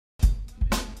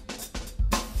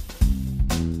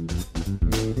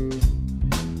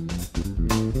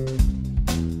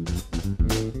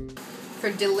for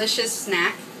a delicious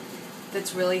snack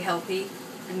that's really healthy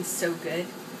and so good.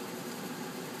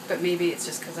 But maybe it's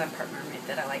just because I'm part mermaid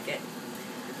that I like it.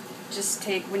 Just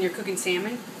take, when you're cooking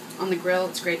salmon on the grill,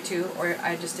 it's great too, or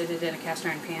I just did it in a cast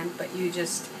iron pan, but you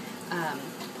just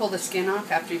pull the skin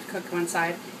off after you've cooked one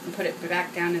side and put it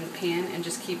back down in the pan and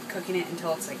just keep cooking it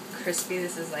until it's like crispy.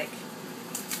 This is like,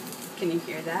 can you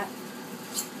hear that?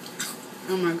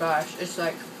 Oh my gosh, it's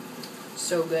like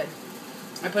so good.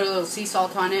 I put a little sea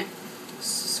salt on it,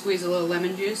 squeeze a little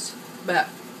lemon juice, but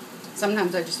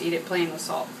sometimes I just eat it plain with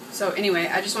salt. So anyway,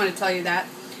 I just want to tell you that.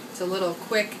 It's a little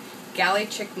quick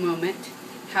GalleyChix moment,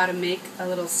 how to make a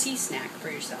little sea snack for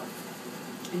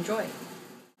yourself. Enjoy.